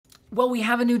Well, we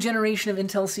have a new generation of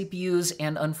Intel CPUs,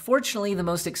 and unfortunately, the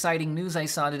most exciting news I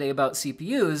saw today about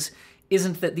CPUs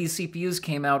isn't that these CPUs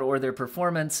came out or their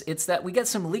performance, it's that we get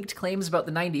some leaked claims about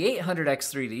the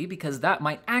 9800X3D because that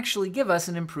might actually give us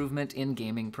an improvement in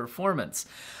gaming performance.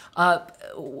 Yeah,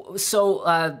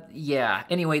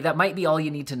 anyway, that might be all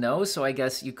you need to know, so I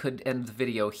guess you could end the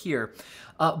video here.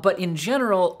 But in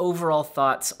general, overall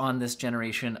thoughts on this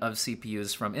generation of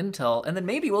CPUs from Intel, and then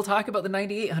maybe we'll talk about the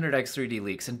 9800X3D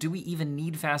leaks, and do we even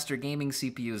need faster gaming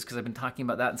CPUs, because I've been talking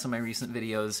about that in some of my recent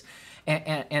videos,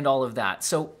 and all of that.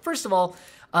 So first of all,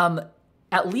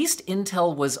 at least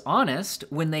Intel was honest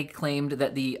when they claimed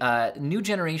that the new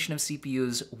generation of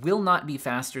CPUs will not be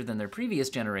faster than their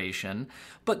previous generation,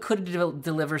 but could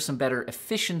deliver some better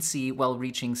efficiency while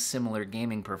reaching similar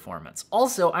gaming performance.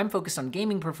 Also, I'm focused on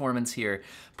gaming performance here.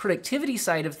 Productivity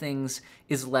side of things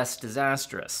is less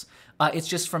disastrous. It's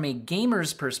just from a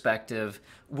gamer's perspective,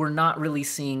 we're not really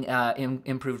seeing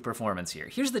improved performance here.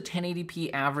 Here's the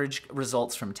 1080p average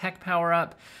results from Tech Power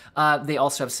Up. They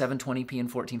also have 720p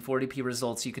and 1440p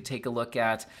results you could take a look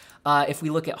at. If we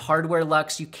look at Hardware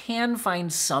Lux, you can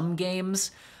find some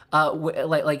games,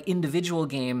 like individual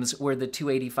games, where the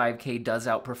 285K does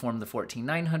outperform the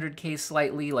 14900K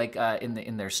slightly, like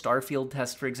in their Starfield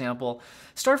test, for example.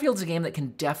 Starfield's a game that can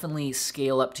definitely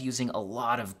scale up to using a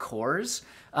lot of cores,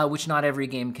 which not every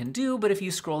game can do, but if you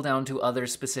scroll down to other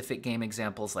specific game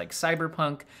examples like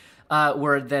Cyberpunk,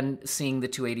 we're then seeing the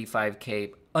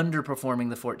 285K underperforming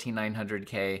the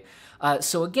 14900K.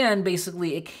 So again,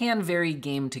 basically, it can vary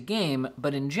game to game,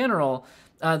 but in general,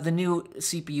 the new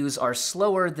CPUs are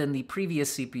slower than the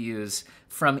previous CPUs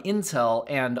from Intel,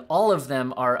 and all of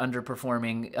them are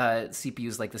underperforming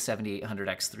CPUs like the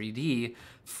 7800X3D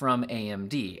from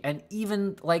AMD. And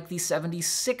even like the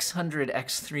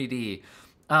 7600X3D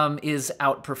is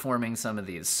outperforming some of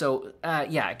these. So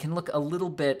yeah, it can look a little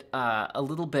bit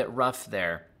rough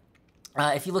there.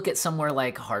 If you look at somewhere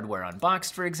like Hardware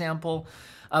Unboxed, for example,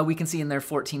 we can see in their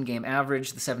 14-game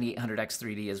average, the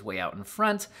 7800X3D is way out in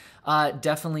front,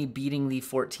 definitely beating the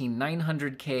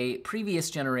 14900K previous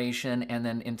generation, and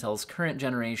then Intel's current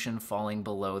generation falling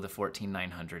below the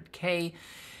 14900K.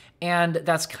 And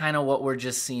that's kind of what we're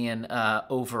just seeing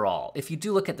overall. If you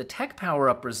do look at the Tech Power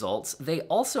Up results, they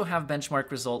also have benchmark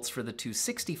results for the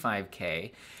 265K.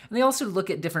 And they also look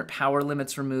at different power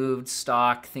limits removed,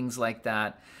 stock, things like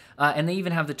that. And they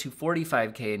even have the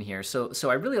 245K in here. So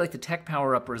I really like the Tech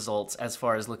Power Up results as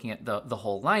far as looking at the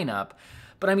whole lineup.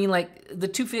 But I mean, like, the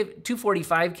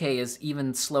 245K is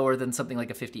even slower than something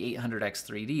like a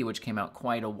 5800X3D, which came out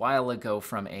quite a while ago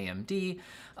from AMD.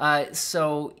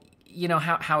 So, you know,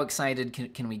 how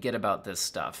excited can we get about this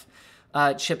stuff?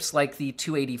 Chips like the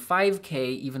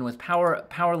 285K, even with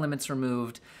power limits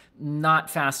removed, not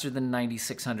faster than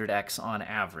 9600X on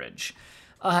average.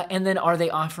 And then are they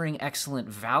offering excellent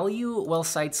value? Well,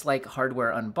 sites like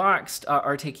Hardware Unboxed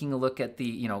are taking a look at the,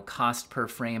 you know, cost per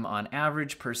frame on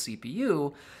average per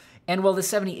CPU. And while the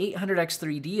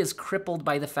 7800X3D is crippled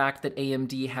by the fact that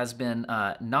AMD has been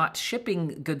not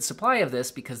shipping good supply of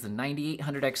this because the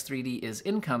 9800X3D is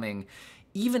incoming,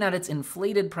 even at its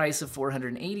inflated price of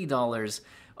 $480,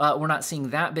 we're not seeing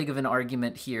that big of an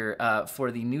argument here for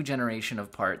the new generation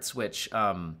of parts, which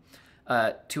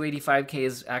 285K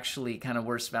is actually kind of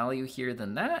worse value here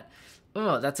than that.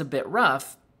 Oh, that's a bit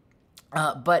rough.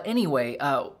 But anyway,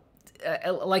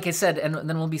 like I said, and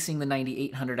then we'll be seeing the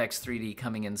 9800X3D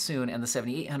coming in soon, and the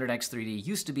 7800X3D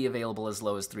used to be available as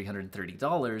low as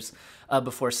 $330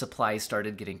 before supply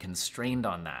started getting constrained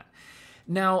on that.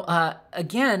 Now,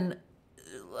 again,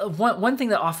 one thing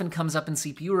that often comes up in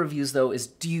CPU reviews, though, is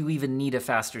do you even need a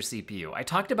faster CPU? I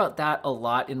talked about that a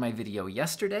lot in my video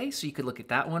yesterday, so you could look at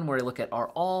that one where I look at are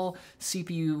all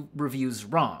CPU reviews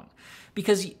wrong?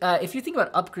 Because if you think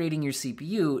about upgrading your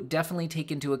CPU, definitely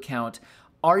take into account,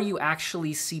 are you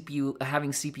actually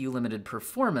having CPU limited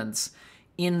performance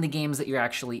in the games that you're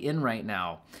actually in right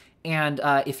now? And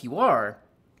if you are,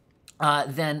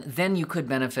 then you could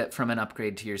benefit from an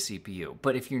upgrade to your CPU.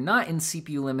 But if you're not in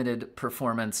CPU limited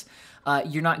performance,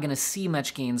 you're not going to see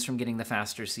much gains from getting the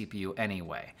faster CPU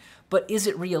anyway. But is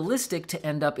it realistic to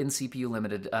end up in CPU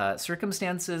limited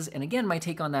circumstances? And again, my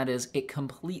take on that is it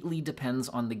completely depends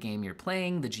on the game you're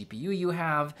playing, the GPU you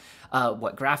have,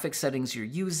 what graphics settings you're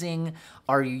using.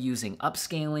 Are you using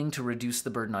upscaling to reduce the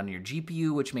burden on your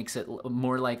GPU, which makes it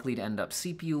more likely to end up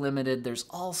CPU limited? There's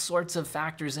all sorts of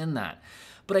factors in that.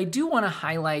 But I do want to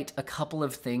highlight a couple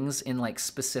of things in like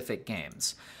specific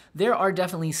games. There are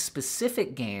definitely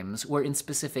specific games where in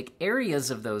specific areas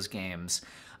of those games,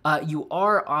 you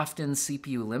are often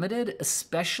CPU limited,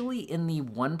 especially in the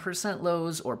 1%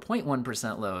 lows or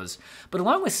 0.1% lows. But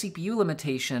along with CPU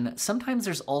limitation, sometimes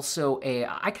there's also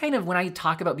when I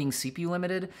talk about being CPU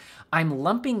limited, I'm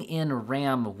lumping in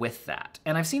RAM with that.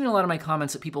 And I've seen in a lot of my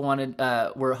comments that people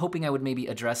were hoping I would maybe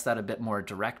address that a bit more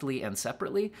directly and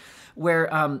separately,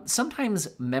 where sometimes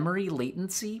memory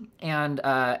latency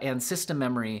and system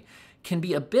memory can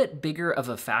be a bit bigger of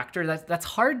a factor. That's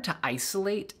hard to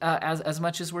isolate as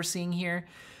much as we're seeing here.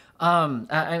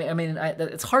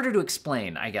 It's harder to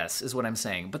explain, I guess, is what I'm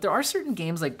saying. But there are certain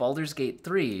games like Baldur's Gate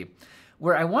 3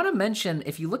 where I want to mention,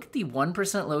 if you look at the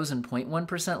 1% lows and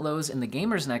 0.1% lows in the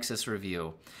Gamers Nexus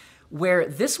review, where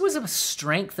this was a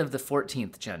strength of the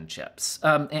 14th gen chips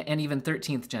and even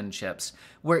 13th gen chips,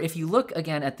 where if you look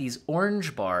again at these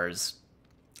orange bars,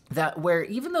 where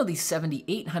even though these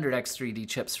 7800X3D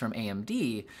chips from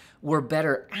AMD were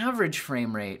better average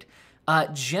frame rate,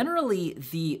 generally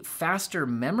the faster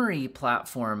memory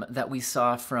platform that we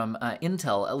saw from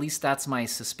Intel, at least that's my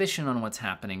suspicion on what's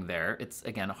happening there, it's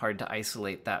again hard to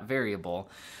isolate that variable,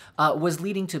 was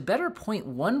leading to better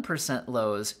 0.1%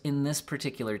 lows in this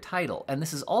particular title. And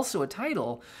this is also a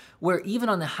title where even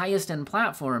on the highest end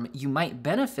platform, you might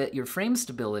benefit your frame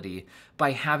stability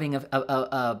by having a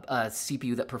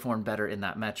CPU that performed better in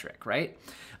that metric, right?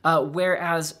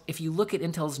 Whereas if you look at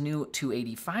Intel's new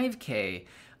 285K,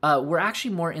 we're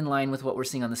actually more in line with what we're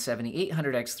seeing on the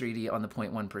 7800X3D on the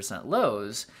 0.1%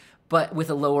 lows, but with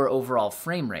a lower overall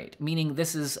frame rate, meaning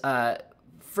this is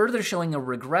further showing a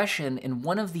regression in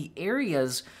one of the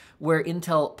areas where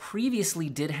Intel previously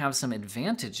did have some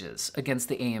advantages against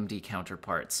the AMD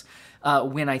counterparts,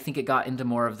 when I think it got into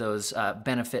more of those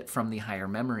benefit from the higher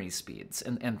memory speeds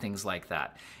and things like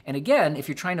that. And again, if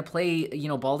you're trying to play,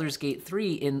 Baldur's Gate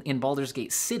 3 in Baldur's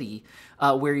Gate City,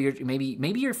 where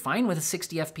maybe you're fine with a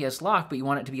 60 FPS lock, but you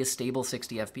want it to be a stable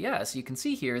 60 FPS, you can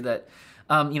see here that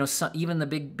even the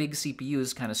big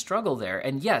CPUs kind of struggle there.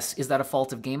 And yes, is that a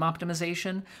fault of game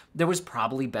optimization? There was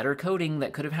probably better coding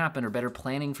that could have happened or better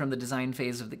planning from the design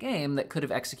phase of the game that could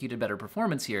have executed better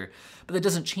performance here. But that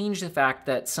doesn't change the fact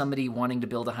that somebody wanting to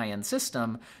build a high-end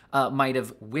system might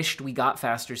have wished we got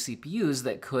faster CPUs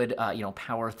that could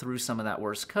power through some of that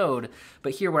worse code.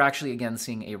 But here we're actually, again,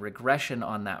 seeing a regression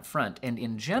on that front. And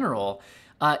in general,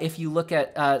 if you look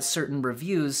at certain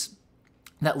reviews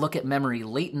that look at memory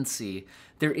latency,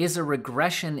 there is a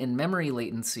regression in memory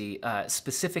latency,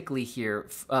 specifically here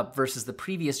versus the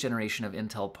previous generation of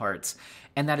Intel parts,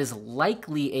 and that is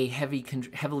likely a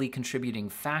heavily contributing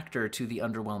factor to the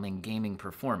underwhelming gaming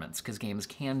performance, because games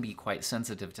can be quite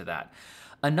sensitive to that.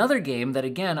 Another game that,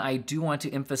 again, I do want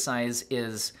to emphasize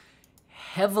is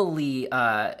heavily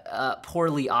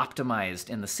poorly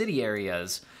optimized in the city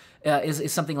areas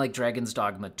is something like Dragon's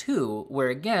Dogma 2, where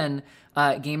again,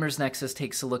 Gamers Nexus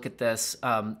takes a look at this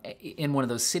in one of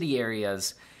those city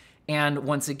areas. And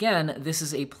once again, this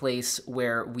is a place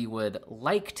where we would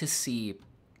like to see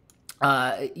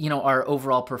our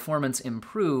overall performance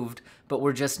improved, but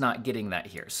we're just not getting that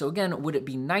here. So again, would it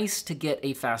be nice to get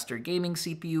a faster gaming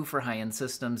CPU for high-end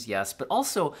systems? Yes, but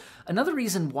also another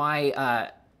reason why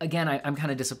again, I'm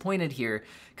kind of disappointed here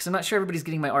because I'm not sure everybody's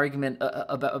getting my argument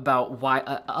about why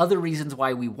other reasons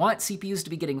why we want CPUs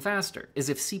to be getting faster is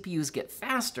if CPUs get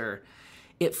faster,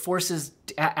 it forces,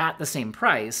 at the same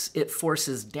price, it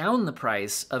forces down the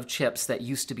price of chips that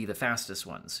used to be the fastest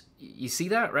ones. You see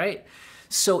that, right?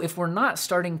 So if we're not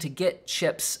starting to get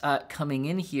chips coming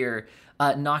in here,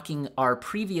 knocking our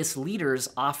previous leaders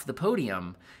off the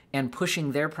podium and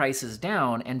pushing their prices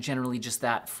down, and generally just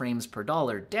that frames per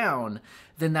dollar down,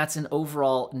 then that's an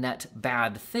overall net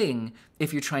bad thing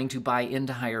if you're trying to buy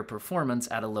into higher performance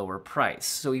at a lower price.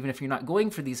 So even if you're not going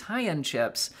for these high-end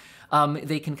chips,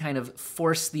 they can kind of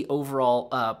force the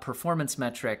overall performance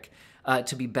metric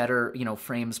to be better,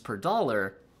 frames per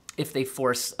dollar, if they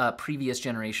force previous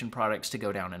generation products to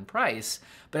go down in price.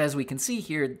 But as we can see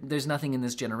here, there's nothing in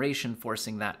this generation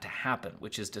forcing that to happen,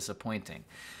 which is disappointing.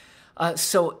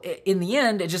 So in the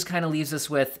end, it just kind of leaves us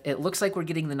with, it looks like we're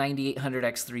getting the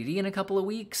 9800X3D in a couple of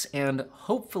weeks, and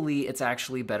hopefully it's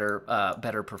actually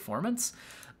better performance.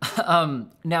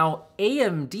 Now,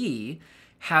 AMD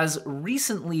has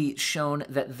recently shown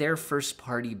that their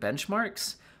first-party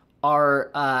benchmarks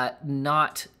are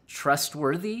not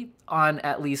trustworthy on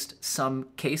at least some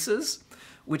cases,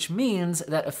 which means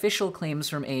that official claims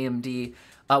from AMD,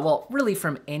 well, really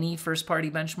from any first-party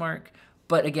benchmark,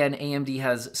 but again, AMD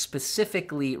has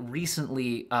specifically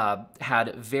recently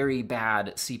had very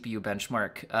bad CPU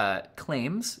benchmark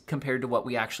claims compared to what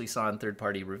we actually saw in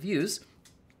third-party reviews.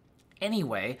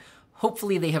 Anyway,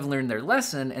 hopefully they have learned their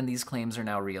lesson and these claims are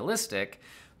now realistic.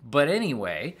 But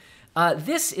anyway,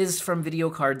 This is from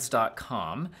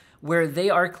videocards.com, where they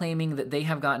are claiming that they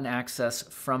have gotten access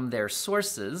from their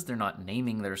sources. They're not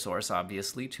naming their source,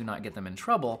 obviously, to not get them in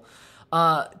trouble,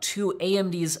 to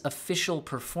AMD's official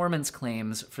performance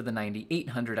claims for the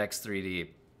 9800X3D,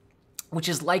 which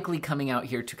is likely coming out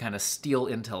here to kind of steal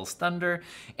Intel's thunder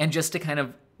and just to kind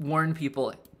of warn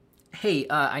people, hey,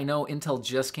 I know Intel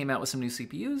just came out with some new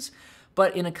CPUs,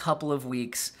 but in a couple of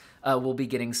weeks, we'll be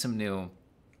getting some new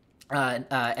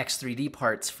X3D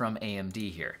parts from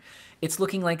AMD here. It's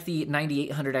looking like the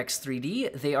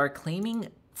 9800X3D, they are claiming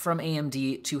from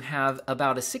AMD to have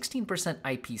about a 16%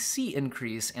 IPC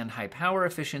increase and high power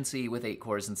efficiency with 8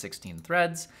 cores and 16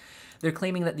 threads. They're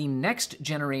claiming that the next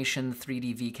generation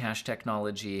 3D V-cache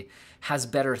technology has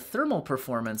better thermal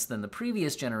performance than the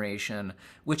previous generation,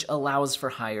 which allows for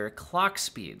higher clock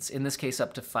speeds, in this case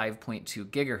up to 5.2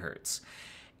 gigahertz.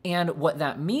 And what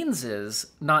that means is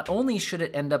not only should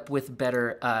it end up with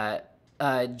better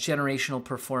generational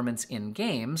performance in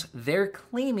games, they're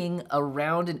claiming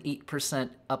around an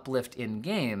 8% uplift in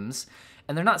games.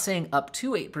 And they're not saying up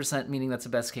to 8%, meaning that's a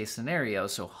best case scenario.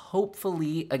 So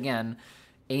hopefully, again,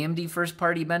 AMD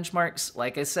first-party benchmarks,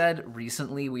 like I said,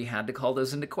 recently we had to call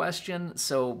those into question.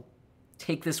 So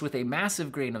take this with a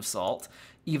massive grain of salt,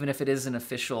 even if it is an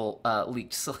official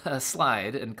leaked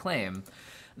slide and claim.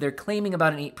 They're claiming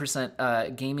about an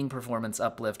 8% gaming performance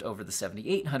uplift over the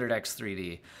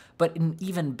 7800X3D, but an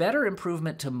even better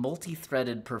improvement to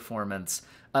multi-threaded performance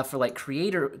for like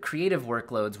creative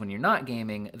workloads when you're not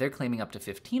gaming. They're claiming up to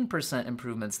 15%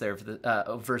 improvements there for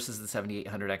the, versus the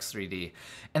 7800X3D,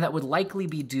 and that would likely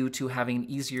be due to having an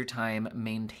easier time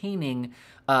maintaining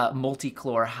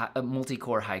multi-core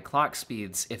high clock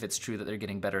speeds if it's true that they're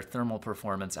getting better thermal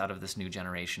performance out of this new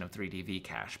generation of 3D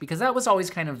V-cache, because that was always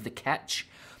kind of the catch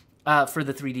for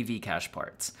the 3D V-cache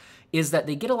parts, is that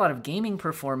they get a lot of gaming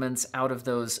performance out of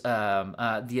those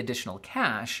the additional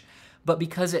cache, but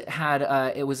because it had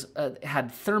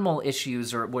had thermal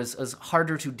issues, or it was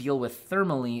harder to deal with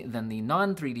thermally than the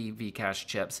non-3D V-cache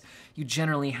chips, you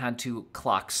generally had to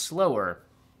clock slower.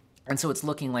 And so it's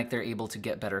looking like they're able to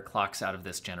get better clocks out of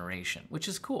this generation, which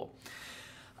is cool.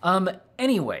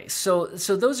 Anyway, so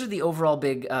those are the overall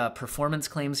big performance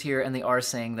claims here, and they are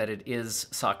saying that it is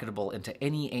socketable into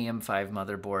any AM5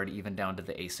 motherboard, even down to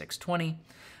the A620,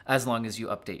 as long as you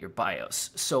update your BIOS.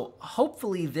 So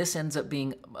hopefully this ends up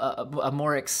being a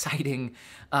more exciting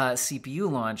CPU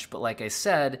launch, but like I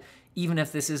said, even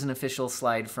if this is an official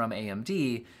slide from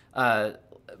AMD,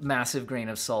 massive grain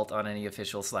of salt on any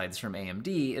official slides from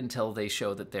AMD until they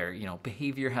show that their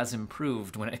behavior has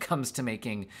improved when it comes to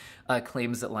making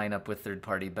claims that line up with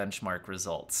third-party benchmark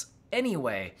results.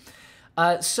 Anyway,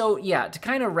 so yeah, to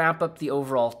kind of wrap up the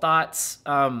overall thoughts,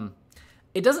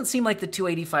 it doesn't seem like the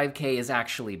 285K is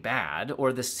actually bad,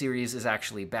 or the series is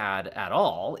actually bad at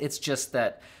all. It's just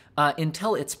that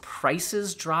until its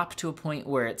prices drop to a point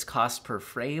where its cost per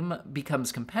frame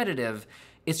becomes competitive,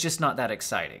 it's just not that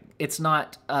exciting. It's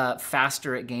not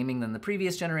faster at gaming than the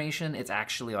previous generation. It's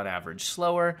actually on average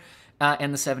slower.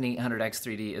 And the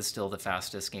 7800X3D is still the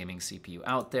fastest gaming CPU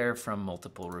out there from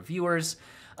multiple reviewers.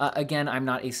 Again, I'm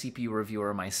not a CPU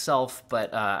reviewer myself,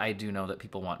 but I do know that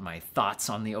people want my thoughts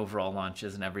on the overall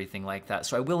launches and everything like that.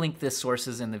 So I will link the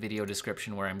sources in the video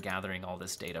description where I'm gathering all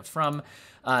this data from.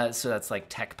 So that's like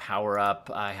Tech Power Up.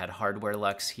 I had Hardware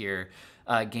Lux here.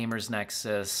 Gamers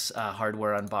Nexus,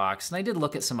 Hardware Unboxed, and I did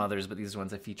look at some others, but these are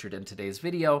ones I featured in today's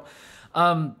video.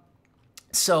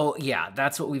 So yeah,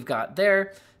 that's what we've got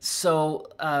there. So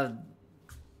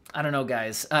I don't know,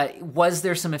 guys. Was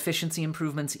there some efficiency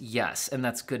improvements? Yes, and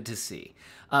that's good to see.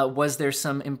 Was there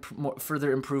some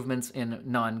further improvements in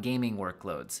non-gaming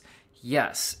workloads?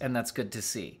 Yes, and that's good to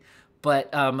see.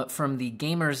 But from the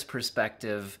gamer's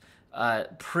perspective,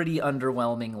 pretty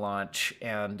underwhelming launch,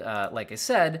 and like I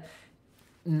said,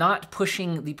 not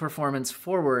pushing the performance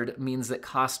forward means that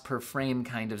cost per frame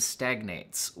kind of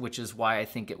stagnates, which is why I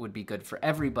think it would be good for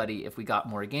everybody if we got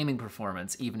more gaming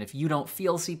performance, even if you don't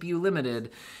feel CPU limited,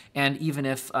 and even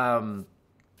if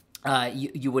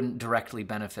you wouldn't directly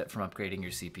benefit from upgrading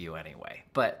your CPU anyway.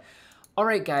 But all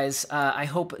right, guys, I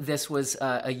hope this was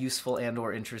a useful and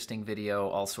or interesting video.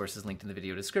 All sources linked in the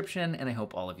video description, and I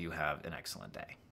hope all of you have an excellent day.